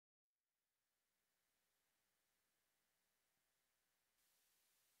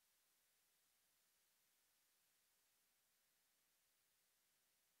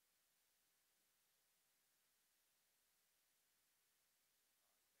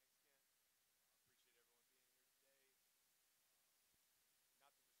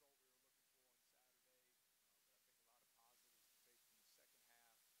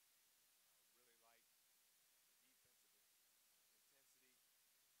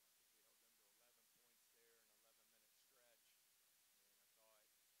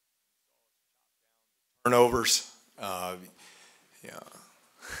Turnovers. Yeah.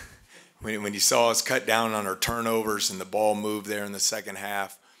 When you saw us cut down on our turnovers and the ball moved there in the second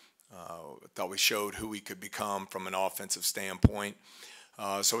half, I thought we showed who we could become from an offensive standpoint.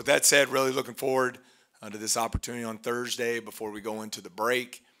 So with that said, really looking forward to this opportunity on Thursday before we go into the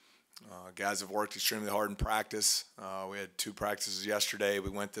break. Guys have worked extremely hard in practice. We had 2 practices yesterday. We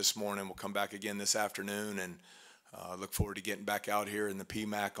went this morning. We'll come back again this afternoon, and look forward to getting back out here in the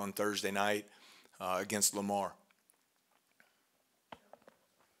PMAC on Thursday night against Lamar.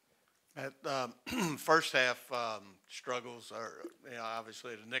 At first half struggles are,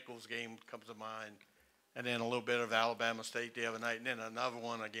 obviously the Nichols game comes to mind, and then a little bit of Alabama State the other night, and then another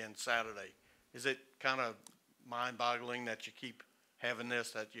one again Saturday. Is it kind of mind-boggling that you keep having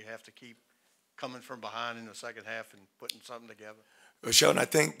this, that you have to keep coming from behind in the second half and putting something together? Well, Sheldon, I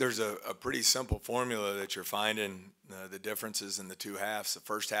think there's a pretty simple formula that you're finding the differences in the 2 halves. The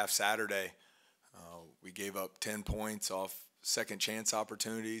first half Saturday, we gave up 10 points off second chance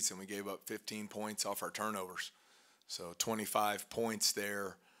opportunities, and we gave up 15 points off our turnovers. So 25 points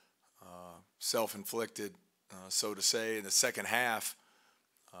there, self-inflicted, so to say. In the second half,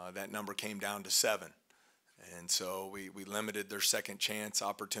 that number came down to 7. And so we limited their second chance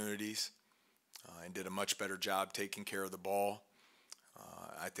opportunities and did a much better job taking care of the ball.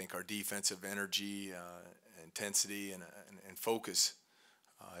 I think our defensive energy, intensity, and focus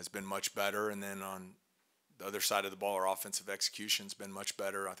has been much better. And then on the other side of the ball, our offensive execution has been much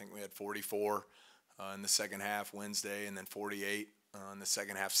better. I think we had 44 in the second half Wednesday, and then 48 in the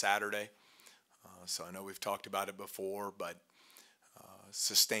second half Saturday. So I know we've talked about it before, but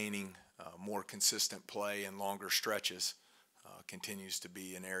sustaining more consistent play and longer stretches continues to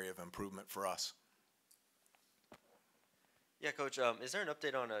be an area of improvement for us. Yeah, Coach, is there an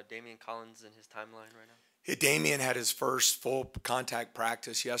update on Damian Collins and his timeline right now? Yeah, Damian had his first full contact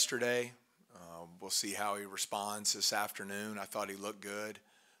practice yesterday. We'll see how he responds this afternoon. I thought he looked good,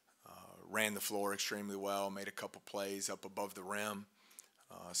 ran the floor extremely well, made a couple plays up above the rim.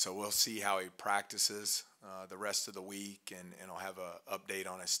 So we'll see how he practices the rest of the week, and I'll have an update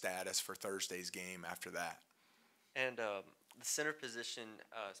on his status for Thursday's game after that. And the center position,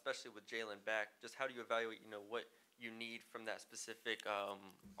 especially with Jalen back, just how do you evaluate, what you need from that specific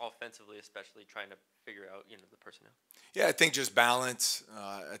offensively, especially trying to figure out, the personnel? Yeah, I think just balance.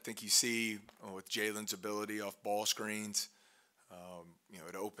 I think you see with Jalen's ability off ball screens,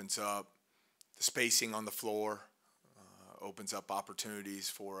 it opens up the spacing on the floor, opens up opportunities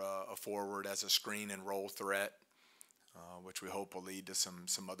for a forward as a screen and roll threat, which we hope will lead to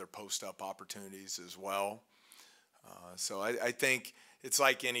some other post-up opportunities as well. So I think it's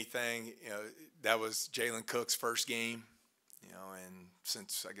like anything, that was Jalen Cook's first game, and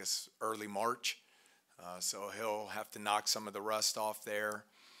since, I guess, early March. So he'll have to knock some of the rust off there.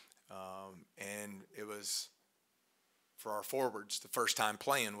 And it was, for our forwards, the first time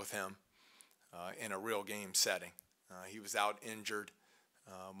playing with him in a real game setting. He was out injured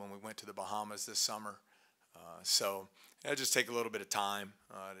when we went to the Bahamas this summer. So it'll just take a little bit of time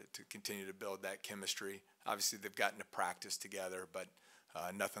to continue to build that chemistry. Obviously, they've gotten to practice together, but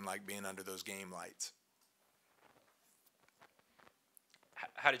nothing like being under those game lights.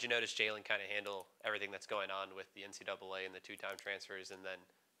 How did you notice Jalen kind of handle everything that's going on with the NCAA and the 2-time transfers, and then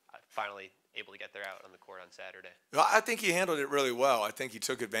finally able to get there out on the court on Saturday? Well, I think he handled it really well. I think he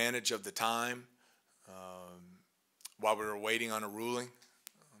took advantage of the time while we were waiting on a ruling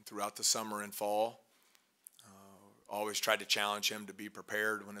throughout the summer and fall. Always tried to challenge him to be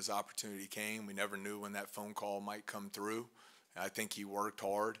prepared when his opportunity came. We never knew when that phone call might come through. I think he worked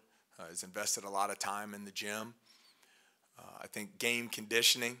hard. Has invested a lot of time in the gym. I think game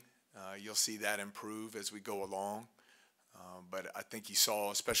conditioning, you'll see that improve as we go along. But I think you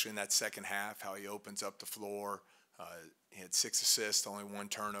saw, especially in that second half, how he opens up the floor. He had 6 assists, only 1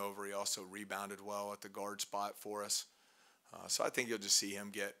 turnover. He also rebounded well at the guard spot for us. So I think you'll just see him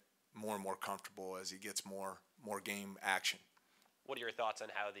get more and more comfortable as he gets more game action. What are your thoughts on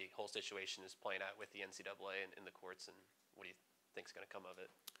how the whole situation is playing out with the NCAA in the courts, and what do you think is going to come of it?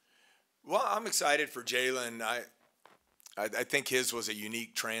 Well, I'm excited for Jalen. I think his was a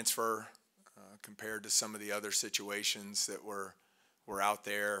unique transfer compared to some of the other situations that were out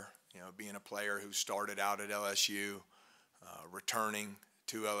there. Being a player who started out at LSU, returning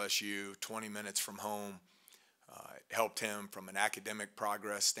to LSU 20 minutes from home, helped him from an academic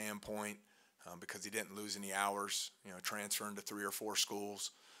progress standpoint because he didn't lose any hours, transferring to 3 or 4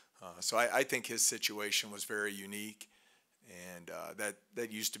 schools. So I think his situation was very unique. And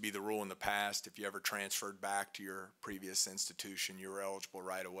that used to be the rule in the past. If you ever transferred back to your previous institution, you were eligible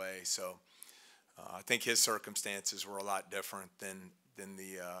right away. So I think his circumstances were a lot different than than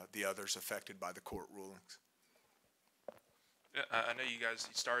the others affected by the court rulings. Yeah, I know you guys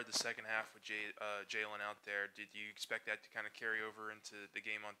started the second half with Jalen out there. Did you expect that to kind of carry over into the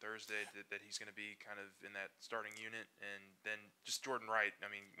game on Thursday, that he's going to be kind of in that starting unit? And then just Jordan Wright, I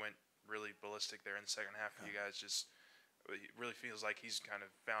mean, went really ballistic there in the second half for you guys. Just it really feels like he's kind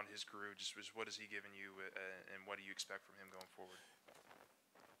of found his groove. Just what has he given you, and what do you expect from him going forward?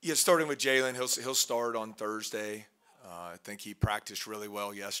 Yeah, starting with Jalen, he'll start on Thursday. I think he practiced really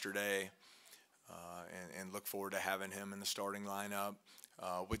well yesterday. And look forward to having him in the starting lineup.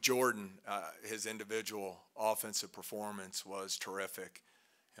 With Jordan, his individual offensive performance was terrific.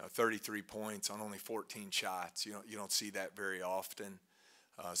 33 points on only 14 shots. You don't see that very often.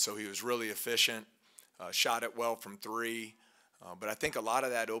 So he was really efficient, shot it well from three. But I think a lot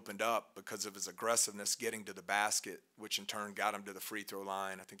of that opened up because of his aggressiveness getting to the basket, which in turn got him to the free throw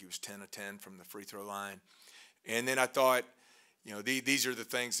line. I think he was 10 of 10 from the free throw line. And then I thought, these are the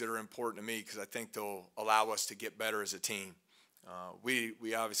things that are important to me because I think they'll allow us to get better as a team.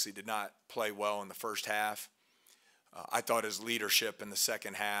 We obviously did not play well in the first half. I thought his leadership in the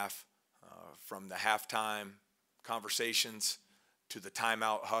second half, from the halftime conversations to the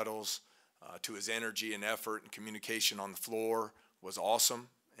timeout huddles, to his energy and effort and communication on the floor was awesome,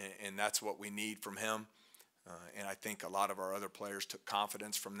 and that's what we need from him. And I think a lot of our other players took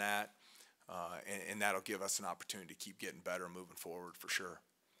confidence from that. And that'll give us an opportunity to keep getting better moving forward for sure.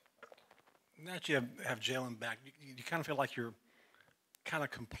 Now that you have Jalen back, you kind of feel like you're kind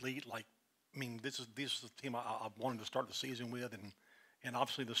of complete. Like, I mean, this is the team I wanted to start the season with, and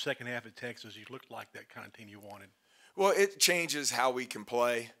obviously the second half at Texas, you looked like that kind of team you wanted. Well, it changes how we can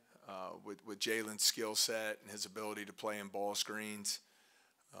play with Jalen's skill set and his ability to play in ball screens.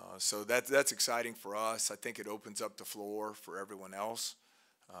 So that's exciting for us. I think it opens up the floor for everyone else.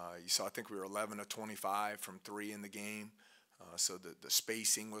 You saw, I think we were 11 of 25 from three in the game. So the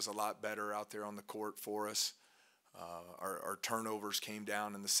spacing was a lot better out there on the court for us. Our turnovers came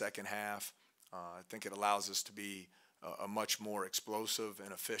down in the second half. I think it allows us to be a much more explosive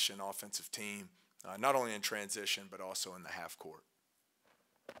and efficient offensive team, not only in transition but also in the half court.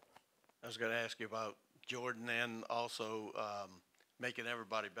 I was going to ask you about Jordan and also making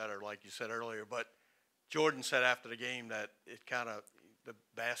everybody better, like you said earlier. But Jordan said after the game that it kind of – the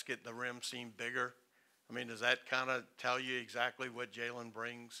basket, the rim seemed bigger. I mean, does that kind of tell you exactly what Jalen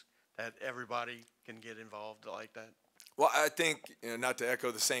brings, that everybody can get involved like that? Well, I think, not to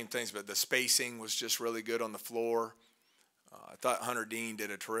echo the same things, but the spacing was just really good on the floor. I thought Hunter Dean did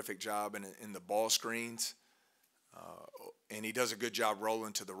a terrific job in the ball screens, and he does a good job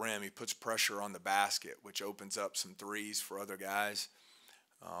rolling to the rim. He puts pressure on the basket, which opens up some threes for other guys.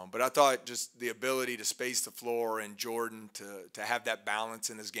 But I thought just the ability to space the floor and Jordan to have that balance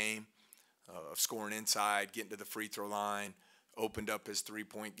in his game of scoring inside, getting to the free throw line, opened up his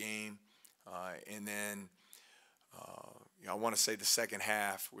three-point game. And then I want to say the second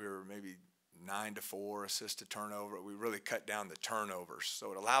half, we were maybe 9-4 assist to turnover. We really cut down the turnovers.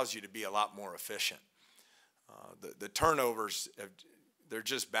 So it allows you to be a lot more efficient. The turnovers, they're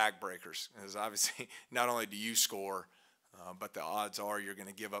just backbreakers. Because obviously not only do you score, but the odds are you're going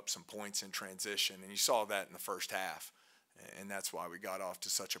to give up some points in transition. And you saw that in the first half. And that's why we got off to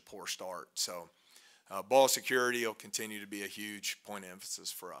such a poor start. So ball security will continue to be a huge point of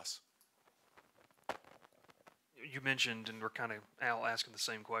emphasis for us. You mentioned, and we're kind of, Al, asking the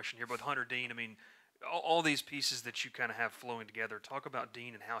same question here, but with Hunter Dean, I mean, all these pieces that you kind of have flowing together, talk about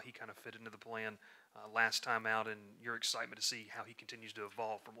Dean and how he kind of fit into the plan last time out and your excitement to see how he continues to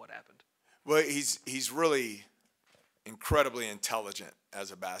evolve from what happened. Well, he's really incredibly intelligent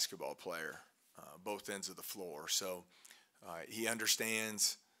as a basketball player, both ends of the floor. So he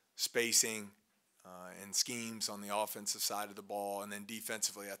understands spacing and schemes on the offensive side of the ball. And then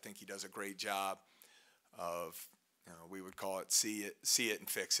defensively, I think he does a great job of, we would call it see it and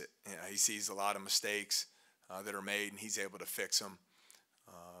fix it. He sees a lot of mistakes that are made, and he's able to fix them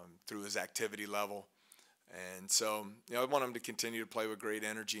through his activity level. And so, I want him to continue to play with great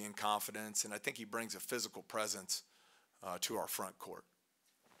energy and confidence, and I think he brings a physical presence to our front court.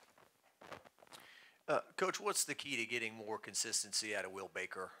 Coach, what's the key to getting more consistency out of Will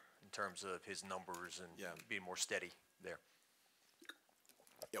Baker in terms of his numbers and being more steady there?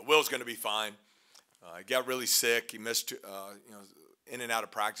 Yeah, Will's going to be fine. He got really sick. He missed, in and out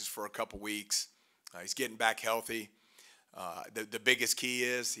of practice for a couple weeks. He's getting back healthy. The biggest key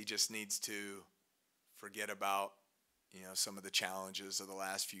is he just needs to forget about, some of the challenges of the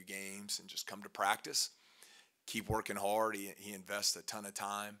last few games and just come to practice. Keep working hard. He invests a ton of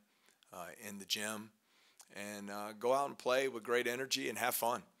time in the gym, and go out and play with great energy and have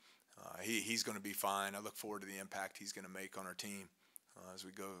fun. He's going to be fine. I look forward to the impact he's going to make on our team as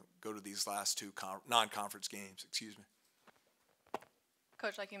we go to these last two non-conference games. Excuse me.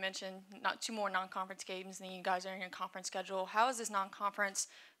 Coach, like you mentioned, not 2 more non-conference games, and then you guys are in your conference schedule. How is this non-conference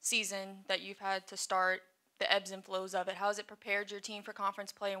season that you've had to start, the ebbs and flows of it, how has it prepared your team for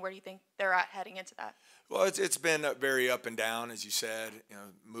conference play, and where do you think they're at heading into that? Well, it's been very up and down, as you said,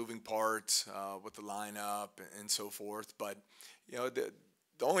 moving parts with the lineup and so forth. But, the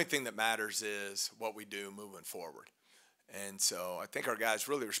only thing that matters is what we do moving forward. And so I think our guys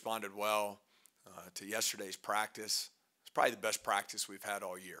really responded well to yesterday's practice. It's probably the best practice we've had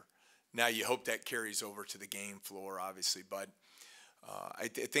all year. Now you hope that carries over to the game floor, obviously. But I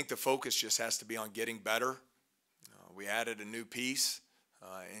think the focus just has to be on getting better. We added a new piece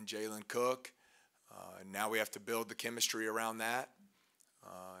in Jalen Cook. Now we have to build the chemistry around that.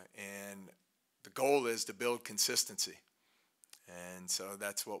 And the goal is to build consistency. And so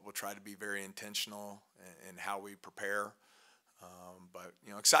that's what we'll try to be very intentional in how we prepare. But,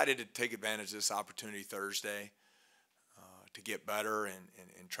 excited to take advantage of this opportunity Thursday to get better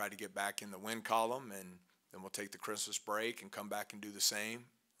and try to get back in the win column. And then we'll take the Christmas break and come back and do the same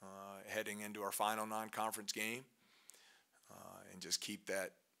heading into our final non-conference game. And just keep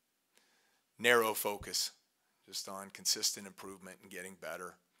that narrow focus just on consistent improvement and getting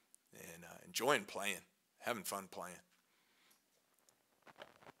better and enjoying playing, having fun playing.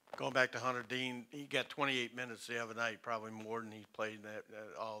 Going back to Hunter Dean, he got 28 minutes the other night, probably more than he played in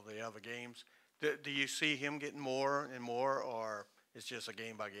all the other games. Do you see him getting more and more, or it's just a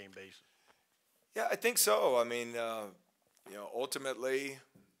game-by-game basis? Yeah, I think so. I mean, ultimately,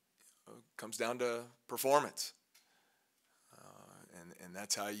 it comes down to performance, and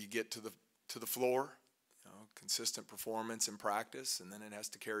that's how you get to the floor. Consistent performance in practice, and then it has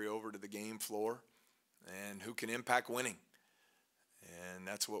to carry over to the game floor, and who can impact winning. And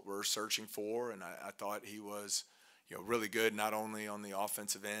that's what we're searching for. And I thought he was, really good, not only on the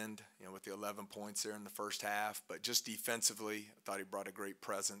offensive end, with the 11 points there in the first half, but just defensively. I thought he brought a great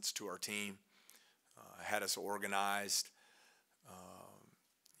presence to our team, had us organized.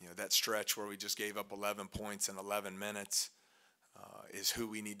 That stretch where we just gave up 11 points in 11 minutes is who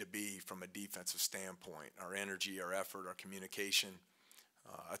we need to be from a defensive standpoint. Our energy, our effort, our communication,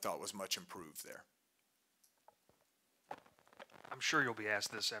 I thought was much improved there. I'm sure you'll be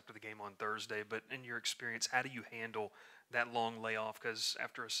asked this after the game on Thursday, but in your experience, how do you handle that long layoff? Because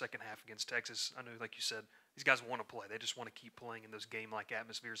after a second half against Texas, I know, like you said, these guys want to play. They just want to keep playing in those game-like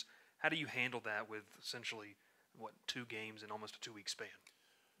atmospheres. How do you handle that with essentially, 2 games in almost a 2-week span?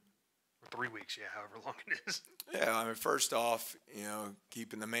 Or 3 weeks, however long it is. Yeah, I mean, first off,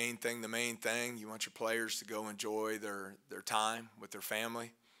 keeping the main thing. You want your players to go enjoy their time with their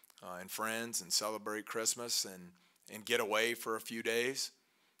family and friends and celebrate Christmas and get away for a few days.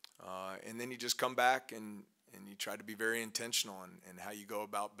 And then you just come back and you try to be very intentional in how you go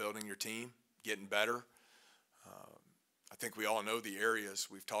about building your team, getting better. I think we all know the areas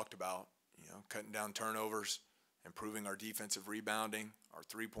we've talked about, cutting down turnovers, improving our defensive rebounding, our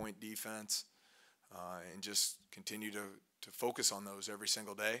three-point defense, and just continue to focus on those every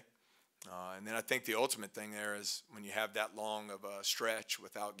single day. And then I think the ultimate thing there is when you have that long of a stretch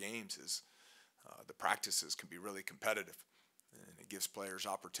without games is the practices can be really competitive. And it gives players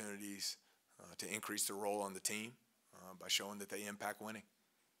opportunities to increase their role on the team by showing that they impact winning.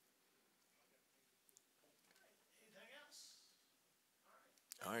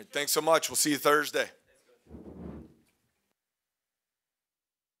 All right, thanks so much. We'll see you Thursday.